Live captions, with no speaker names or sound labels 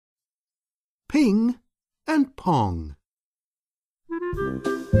Ping and Pong.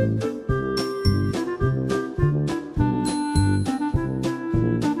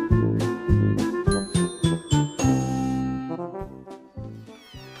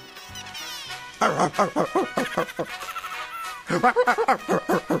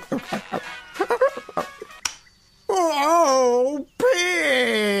 Oh,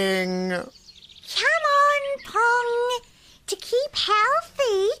 Ping! Come on, Pong. To keep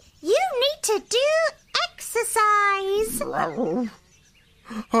healthy, you need to do exercise.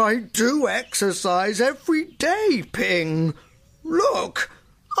 I do exercise every day, Ping. Look,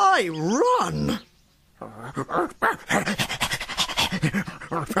 I run.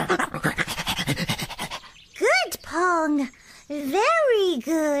 Good, Pong. Very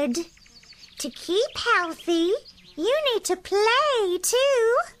good. To keep healthy, you need to play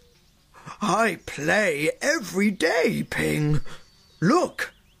too. I play every day, Ping.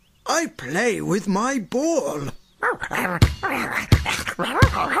 Look, I play with my ball.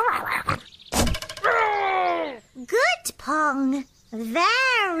 Good, Pong.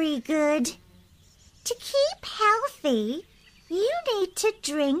 Very good. To keep healthy, you need to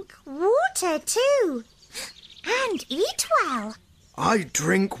drink water too. And eat well. I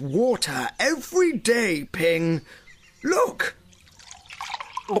drink water every day, Ping. Look.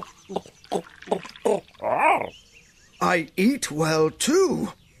 I eat well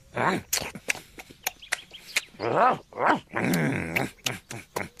too.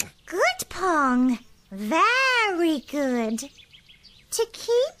 Good, Pong. Very good. To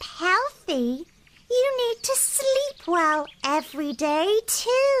keep healthy, you need to sleep well every day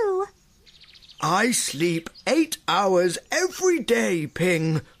too. I sleep 8 hours every day,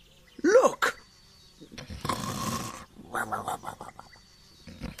 Ping. Look.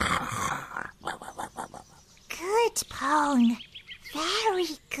 Good, Pong. Very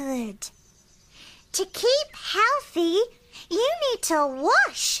good. To keep healthy, you need to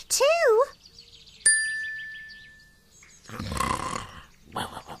wash too.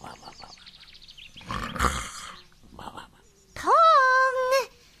 Pong!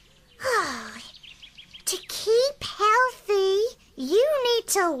 To keep healthy, you need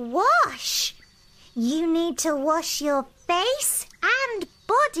to wash. You need to wash your face and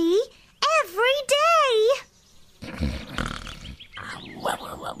body every day.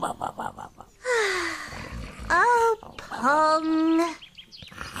 Oh, Pong.